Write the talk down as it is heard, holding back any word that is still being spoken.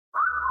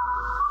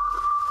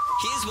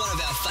Here's one of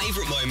our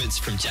favourite moments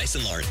from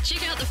Jason Lauren.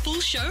 Check out the full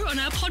show on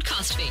our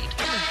podcast feed.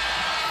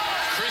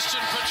 Christian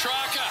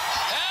Petracca,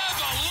 have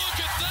a look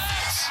at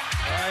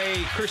that!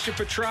 Hey, Christian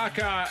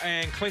Petracca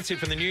and Clinton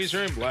from the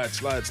newsroom. Lads.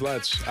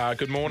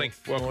 Good morning.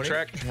 Welcome,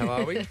 Track. How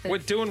are we? We're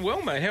doing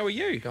well, mate. How are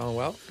you? Going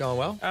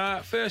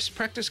well. First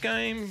practice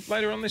game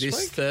later on this week?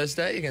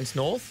 Thursday against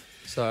North.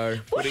 So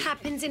What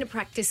happens in a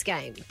practice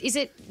game?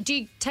 Do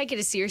you take it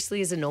as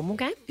seriously as a normal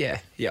game? yeah,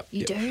 yep.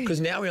 You do?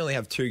 Because now we only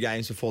have 2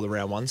 games before the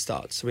round 1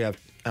 starts. So we have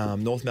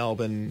North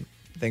Melbourne,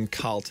 then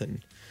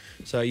Carlton.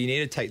 So you need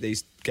to take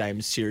these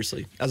games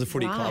seriously as a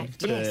footy club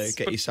to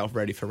get yourself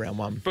ready for round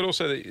 1. But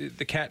also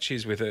the catch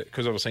is with it,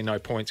 because obviously no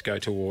points go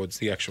towards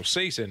the actual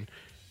season.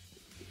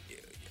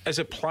 As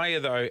a player,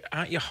 though,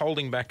 aren't you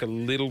holding back a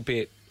little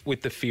bit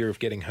with the fear of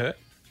getting hurt?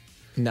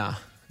 Nah.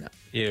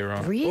 Yeah,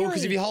 right. Really? Well,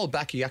 because if you hold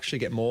back, you actually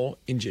get more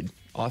injured,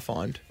 I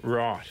find.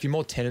 Right. If you're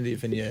more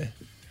tentative and you're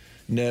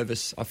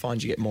nervous, I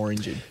find you get more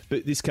injured.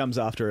 But this comes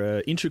after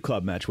an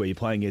intra-club match where you're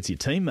playing against your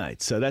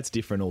teammates, so that's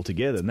different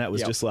altogether, and that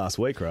was just last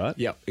week, right?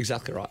 Yep,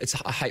 exactly right.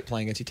 I hate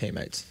playing against your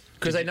teammates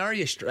because they know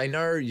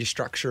your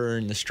structure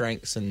and the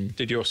strengths, and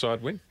Did your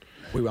side win?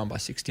 we won by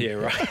 60. Yeah,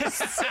 right.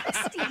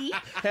 60?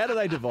 How do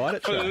they divide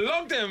it, Trav?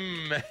 Flogged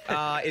him.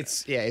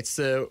 It's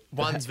the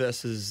ones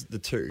versus the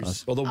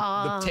twos. Well,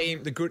 the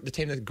team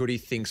that Goody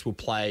thinks will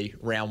play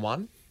round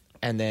 1,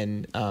 and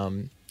then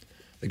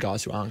the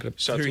guys who aren't going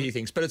to. Who he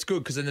thinks, but it's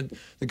good because then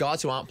the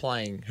guys who aren't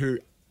playing, who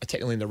are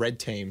technically in the red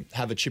team,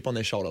 have a chip on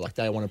their shoulder, like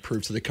they want to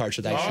prove to the coach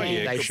that they should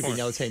be in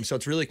the other team. So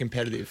it's really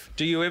competitive.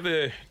 Do you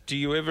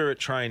ever at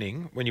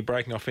training, when you're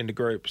breaking off into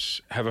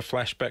groups, have a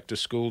flashback to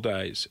school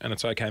days and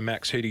it's okay,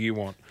 Max, who do you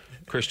want?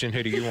 Christian,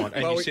 who do you want?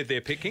 And you sit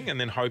there picking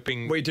and then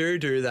hoping. We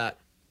do that.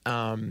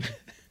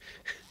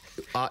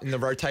 In the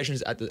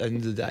rotations at the end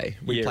of the day,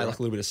 we play like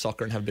a little bit of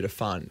soccer and have a bit of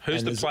fun.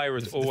 Who's the player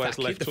who's always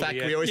left till the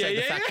end? We always say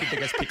the fat kid that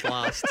gets picked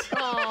last.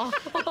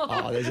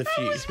 There's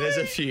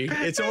a few.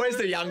 It's always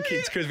the young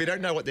kids because we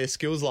don't know what their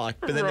skills like.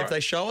 But then if they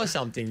show us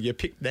something, you're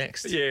picked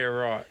next. Yeah,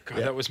 right. God,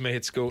 that was me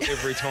at school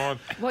every time.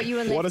 What you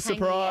were left What a hanging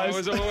surprise. I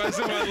was always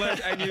the one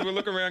left, and you were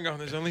looking around going,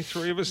 there's only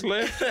 3 of us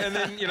left. And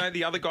then,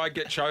 the other guy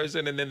get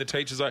chosen, and then the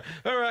teacher's like,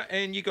 all right,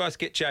 and you guys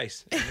get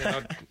Chase.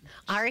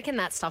 I reckon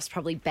that stuff's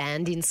probably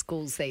banned in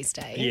schools these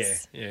days.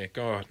 Yeah,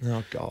 God.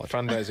 Oh, God.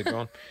 Fun days are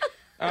gone.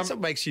 That's what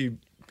makes you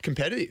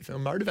competitive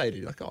and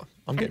motivated. Like,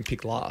 I'm getting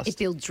picked last. It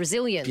builds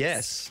resilience.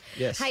 Yes.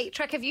 Hey,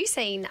 Truck, have you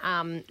seen,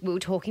 we were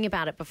talking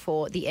about it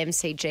before, the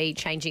MCG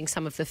changing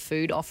some of the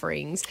food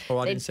offerings. Oh,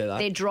 I didn't see that.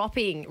 They're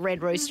dropping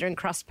Red Rooster and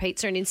Crust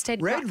Pizza and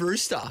instead... Red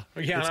Rooster.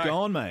 Yeah, It's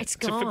gone, mate. It's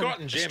It's a gone.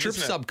 forgotten gem, Strip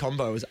isn't it? sub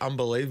combo is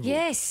unbelievable.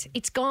 Yes,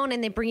 it's gone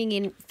and they're bringing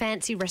in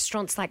fancy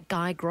restaurants like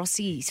Guy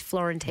Grossi's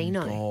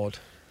Florentino. God.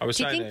 I was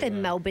Do you saying think that,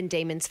 the Melbourne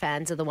Demons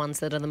fans are the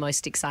ones that are the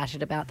most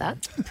excited about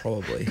that?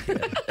 Probably.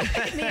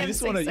 Yeah. You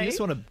just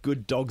want a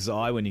good dog's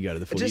eye when you go to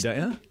the footy, don't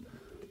you?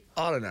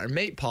 I don't know.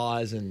 Meat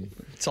pies and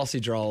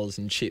sausage rolls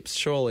and chips.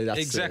 Surely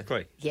that's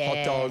Exactly.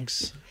 Hot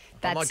dogs.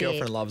 That's My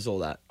girlfriend it. loves all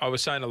that. I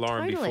was saying to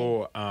Lauren Totally.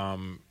 before,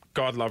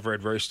 God love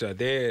Red Rooster.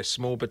 Their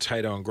small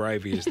potato and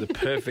gravy is the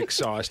perfect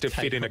size to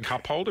fit in a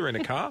cup holder in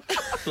a car.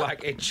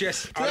 Like, it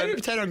just... Do they do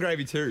potato and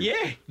gravy too?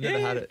 Yeah. Never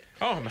had it.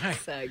 Oh, mate.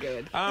 So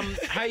good.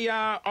 Hey,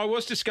 I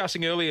was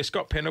discussing earlier,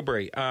 Scott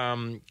Pendlebury,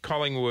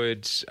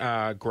 Collingwood's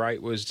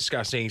great, was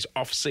discussing his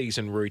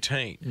off-season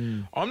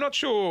routine. I'm not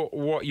sure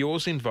what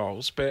yours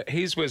involves, but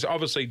his was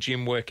obviously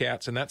gym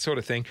workouts and that sort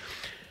of thing.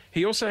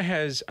 He also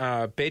has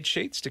bed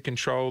sheets to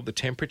control the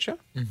temperature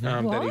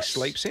that he What?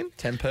 sleeps in.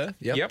 Temper.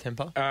 Yep.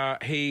 Temper.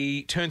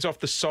 He turns off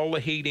the solar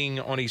heating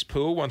on his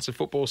pool once the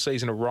football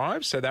season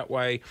arrives, so that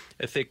way,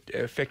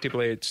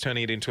 effectively, it's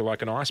turning it into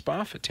like an ice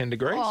bath at 10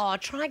 degrees. Oh,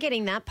 try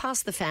getting that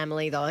past the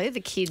family, though.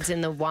 The kids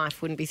and the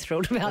wife wouldn't be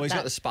thrilled about Well, he's that.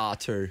 got the spa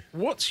too.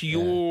 What's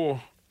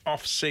your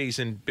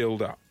off-season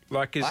build-up?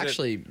 Like, is I it...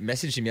 actually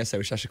messaged him yesterday,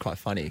 which is actually quite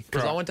funny,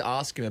 because I Right. went to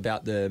ask him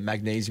about the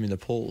magnesium in the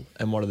pool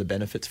and what are the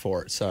benefits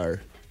for it. So,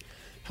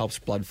 helps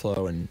blood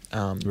flow and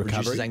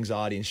reduces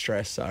anxiety and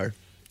stress. So,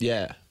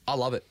 yeah, I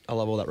love it. I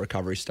love all that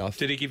recovery stuff.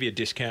 Did he give you a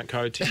discount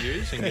code to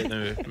use and get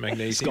the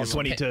magnesium? Scott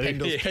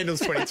 22. Pendle's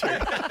 22.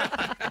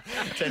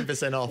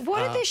 10% off.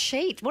 What are the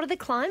sheets? What are the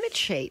climate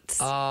sheets?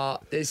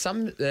 There's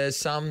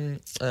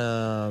some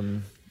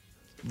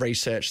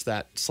research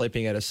that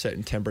sleeping at a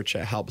certain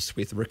temperature helps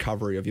with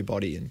recovery of your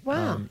body. And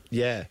Wow.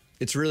 yeah,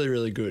 it's really,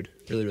 really good.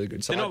 Really, really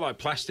good. So They're not like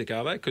plastic,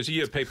 are they? Because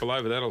you have people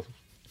over, that'll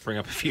bring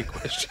up a few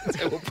questions.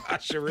 They will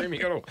pass your room. You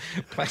got all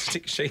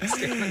plastic sheets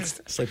down and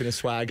stuff. sleep in a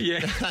swag.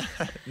 Yeah.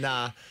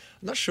 Nah, I'm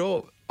not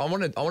sure. I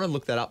want to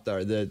look that up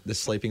though. The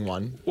sleeping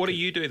one. What do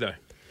you do, though?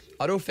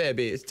 I do a fair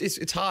bit.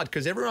 It's hard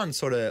because everyone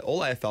all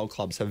AFL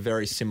clubs have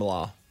very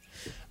similar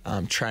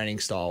training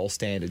style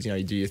standards. You know,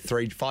 you do your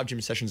 5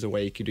 gym sessions a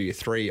week. You do your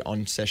 3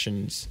 on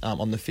sessions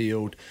on the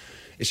field.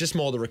 It's just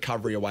more the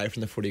recovery away from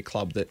the footy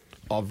club that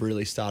I've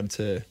really started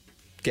to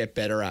get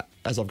better at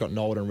as I've gotten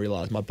older and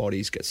realised my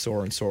bodies get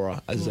sore and sorer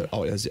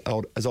as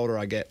older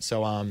I get.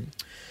 So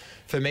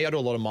for me, I do a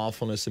lot of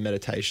mindfulness and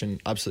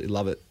meditation. Absolutely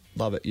love it.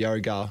 Love it.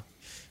 Yoga.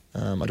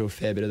 I do a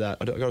fair bit of that.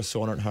 I got a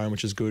sauna at home,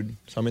 which is good.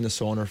 So I'm in the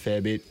sauna a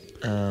fair bit.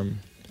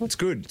 It's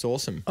good. It's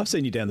awesome. I've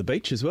seen you down the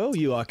beach as well.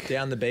 You like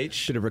Down the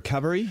beach. bit of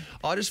recovery.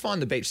 I just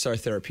find the beach so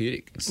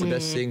therapeutic. It's the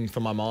best thing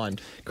for my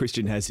mind.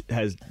 Christian has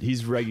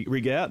his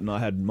rig out, and I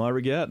had my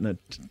rig out, and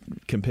it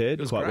compared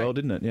was quite great. well,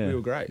 didn't it? Yeah, We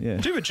were great. Yeah,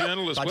 Do you have a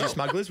journal as Budgie well?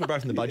 smugglers. We're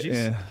both in the budgies.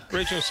 yeah.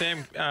 Regional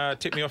Sam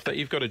tipped me off that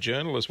you've got a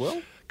journal as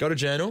well. Got a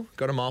journal.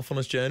 Got a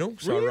mindfulness journal.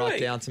 So I Really? write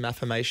down some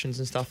affirmations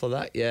and stuff like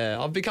that. Yeah,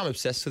 I've become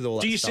obsessed with all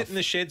that Do you stuff. sit in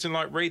the sheds and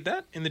read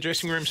that in the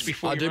dressing rooms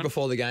before I you do run?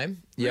 before the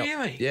game. Yep.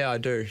 Really? Yeah, I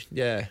do.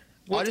 Yeah.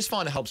 I just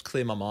find it helps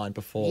clear my mind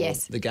before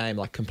Yes. the game,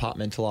 like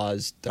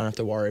compartmentalised. Don't have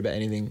to worry about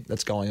anything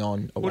that's going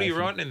on. What are you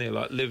writing in there?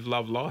 Like live,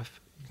 love, life?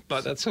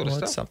 Like that sort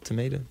of It's stuff? up to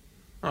me to.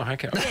 Oh,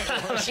 okay.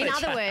 In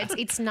other words,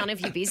 it's none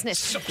of your business.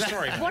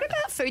 Sorry. What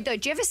about food, though?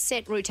 Do you have a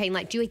set routine?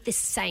 Like, do you eat the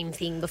same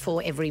thing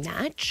before every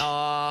match?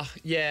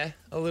 Yeah,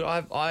 a little.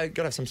 I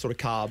got to have some sort of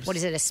carbs. What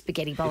is it, a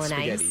spaghetti It's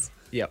bolonaise? spaghetti.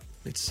 Yep,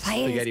 it's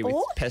Players spaghetti with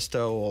or?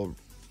 pesto or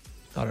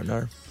I don't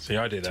know. See,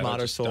 I do that. Tomato I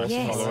just sauce. don't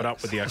Yes. follow it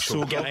up with the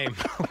actual Sugar. game.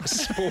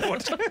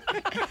 Sport.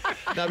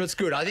 No, but it's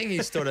good. I think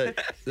you sort of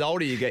the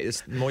older you get,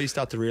 the more you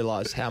start to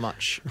realise how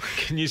much.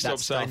 Can you stop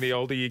That saying stuff. the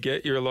older you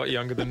get? You're a lot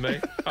younger than me.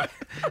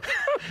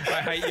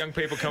 I hate young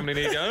people coming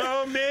in here going,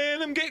 oh,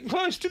 man, I'm getting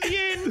close to the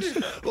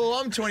end. Well,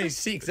 I'm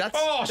 26. That's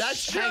hang on.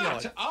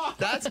 shut up.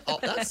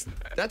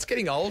 That's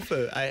getting old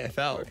for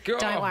AFL. God.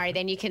 Don't worry,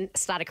 then you can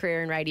start a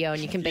career in radio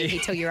and you can be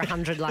here till you're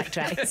 100 like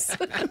Jace.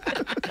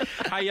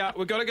 Hey,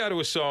 we've got to go to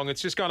a song.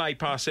 It's just gone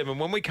 7:08.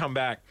 When we come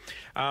back,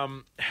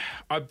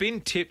 I've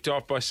been tipped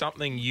off by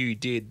something you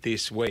did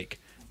this week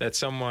that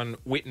someone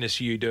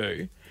witnessed you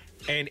do,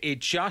 and it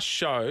just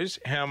shows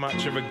how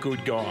much of a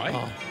good guy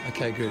Oh,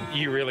 okay, good.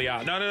 you really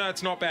are. No,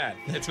 it's not bad.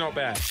 It's not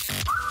bad.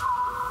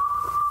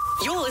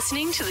 You're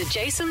listening to the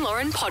Jason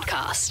Lauren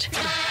podcast.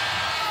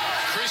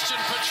 Christian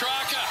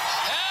Petracca,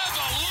 have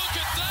a look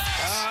at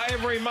that!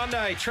 Every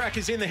Monday, Track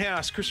is in the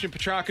house. Christian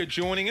Petracca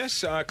joining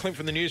us. Clint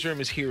from the newsroom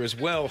is here as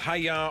well.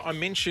 Hey, I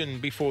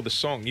mentioned before the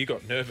song, you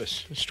got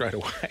nervous straight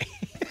away.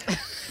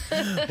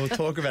 We'll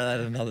talk about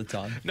that another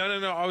time. No.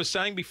 I was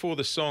saying before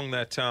the song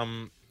that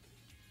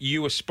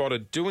you were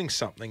spotted doing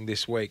something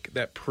this week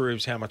that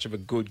proves how much of a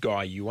good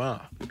guy you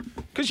are.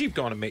 Because you've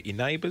gone and met your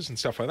neighbours and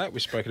stuff like that.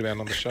 We've spoken about it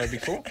on the show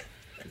before.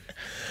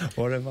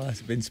 What have I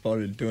been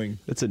spotted doing?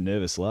 That's a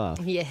nervous laugh.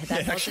 Yeah,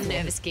 that was a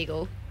nervous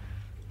giggle.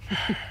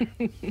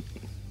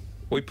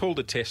 We pulled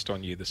a test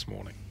on you this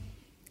morning.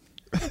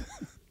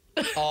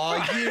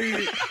 Oh,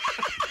 you.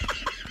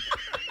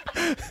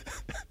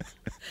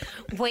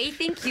 We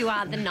think you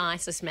are the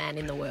nicest man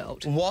in the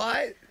world.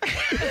 What?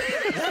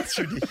 That's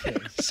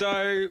ridiculous.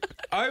 So,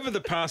 over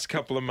the past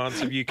couple of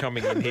months of you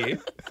coming in here,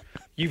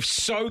 you've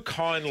so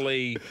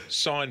kindly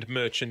signed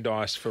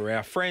merchandise for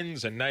our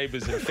friends and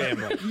neighbours and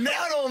family.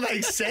 Now it all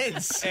makes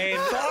sense. And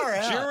Far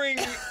out. during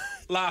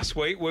last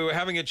week, we were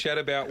having a chat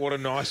about what a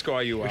nice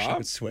guy you I are.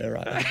 could swear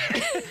right now.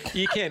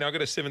 You can. I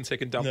got a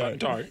 7-second dump No.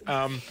 button.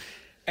 Don't.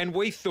 And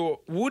we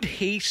thought, would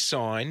he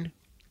sign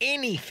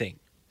anything?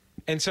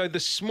 And so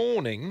this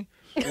morning,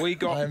 we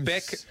got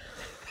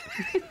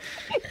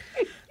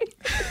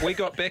we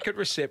got Beck at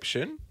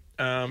reception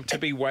to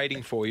be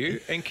waiting for you.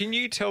 And can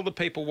you tell the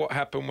people what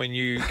happened when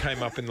you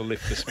came up in the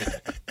lift this morning?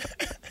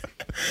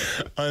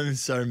 I'm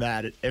so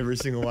mad at every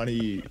single one of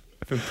you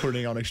for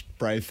putting on a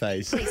brave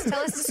face. Please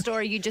tell us the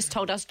story you just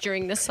told us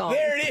during the song.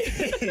 There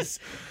it is.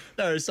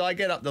 No, so I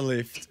get up the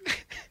lift,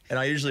 and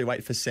I usually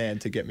wait for Sam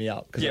to get me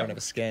up because I Yeah. don't have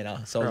a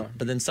scanner. So, Right.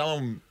 but then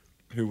someone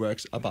who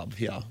works above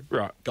here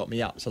Right. got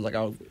me up. So I was like,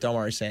 "Oh, don't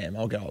worry, Sam,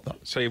 I'll go up."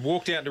 So you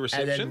walked out to And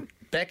reception. then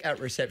Beck at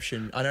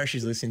reception, I know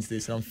she's listening to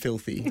this, and I'm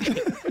filthy.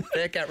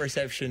 Beck at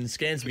reception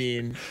scans me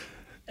in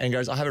and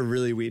goes, "I have a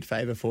really weird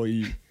favour for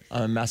you.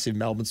 I'm a massive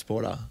Melbourne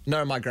supporter.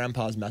 No, my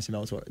grandpa's a massive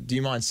Melbourne supporter. Do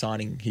you mind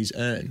signing his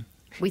urn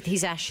With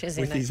his ashes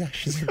in with it. his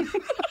ashes?"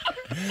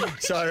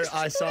 So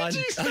I signed.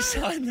 I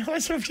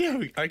said, "Yeah,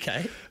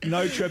 okay."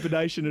 No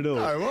trepidation at all.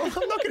 Oh, well, I'm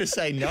not going to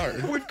say no.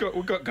 We've got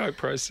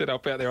GoPros set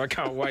up out there. I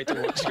can't wait to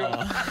watch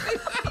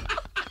it.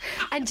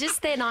 And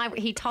just then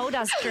he told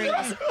us during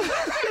this...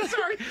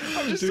 Sorry,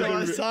 I'm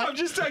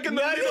just taking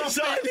the lid off.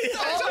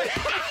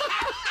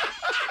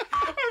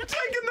 I'm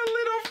taking the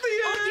lid off the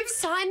urn. You've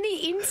signed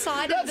the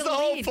inside of That's the the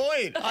whole lid.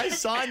 point. I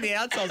signed the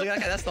outside. I was like,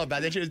 okay, that's not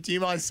bad. Then she goes, "Do you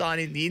mind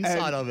signing the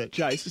inside of it?"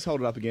 Jace, just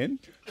hold it up again.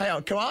 Hang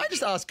on, can I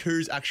just ask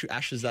whose actual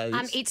ashes that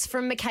is? It's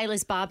from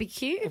Michaela's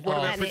barbecue. Oh,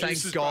 And thank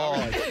it's-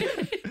 God.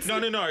 No.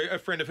 A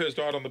friend of hers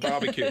died on the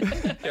barbecue.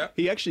 Yeah.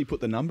 He actually put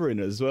the number in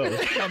it as well.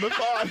 Number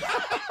 5.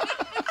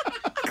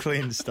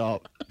 Clean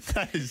stop.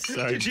 That is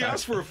so Did you bad.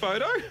 ask for a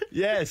photo?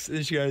 Yes.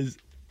 And she goes,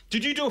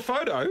 Did you do a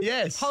photo?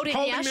 yes. Holding the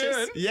Holding ashes. the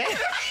urn? Yeah.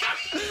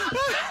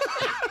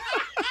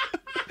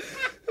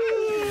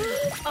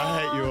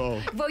 I hate you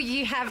all. Well,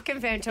 you have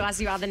confirmed to us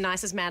you are the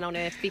nicest man on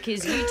earth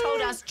because you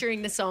told us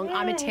during the song,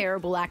 I'm a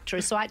terrible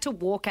actress. So I had to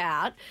walk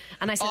out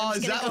and I said, Oh, I'm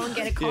is just going to that go and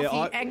get a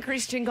coffee. Yeah, And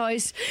Christian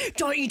goes,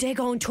 don't you dare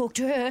go and talk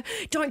to her.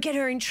 Don't get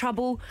her in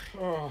trouble.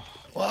 Well,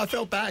 I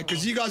felt bad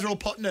because you guys were all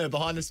potting her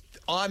behind us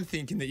I'm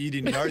thinking that you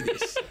didn't know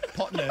this.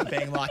 Potner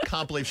being like,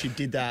 can't believe she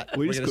did that.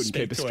 We We're just gonna couldn't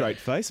keep a speak to straight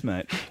her. face,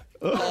 mate.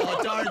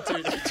 Oh, don't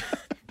do that.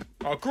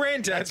 Oh,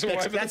 Granddad's all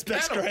over That's the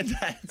best panel.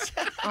 granddads.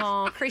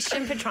 Oh,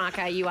 Christian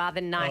Petracca, you are the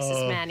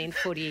nicest man in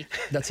footy.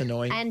 That's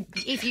annoying. And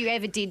if you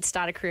ever did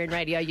start a career in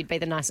radio, you'd be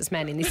the nicest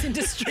man in this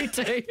industry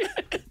too.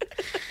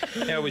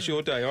 How was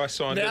your day? I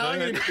signed now,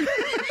 it.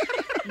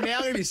 I'm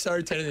going to be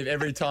so tentative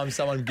every time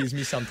someone gives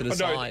me something to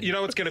No, sign. you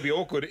know what's going to be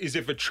awkward is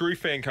if a true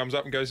fan comes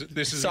up and goes,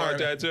 "This is Sorry, my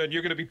dad's urn."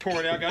 You're going to be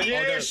pouring out, going,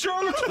 "Yeah, no.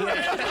 Charlotte's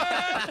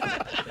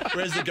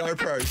Where's the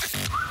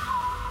GoPros?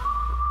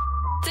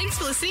 Thanks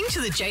for listening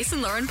to the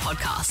Jason Lauren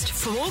podcast.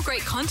 For more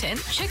great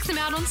content, check them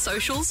out on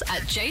socials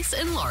at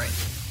Jason Lauren.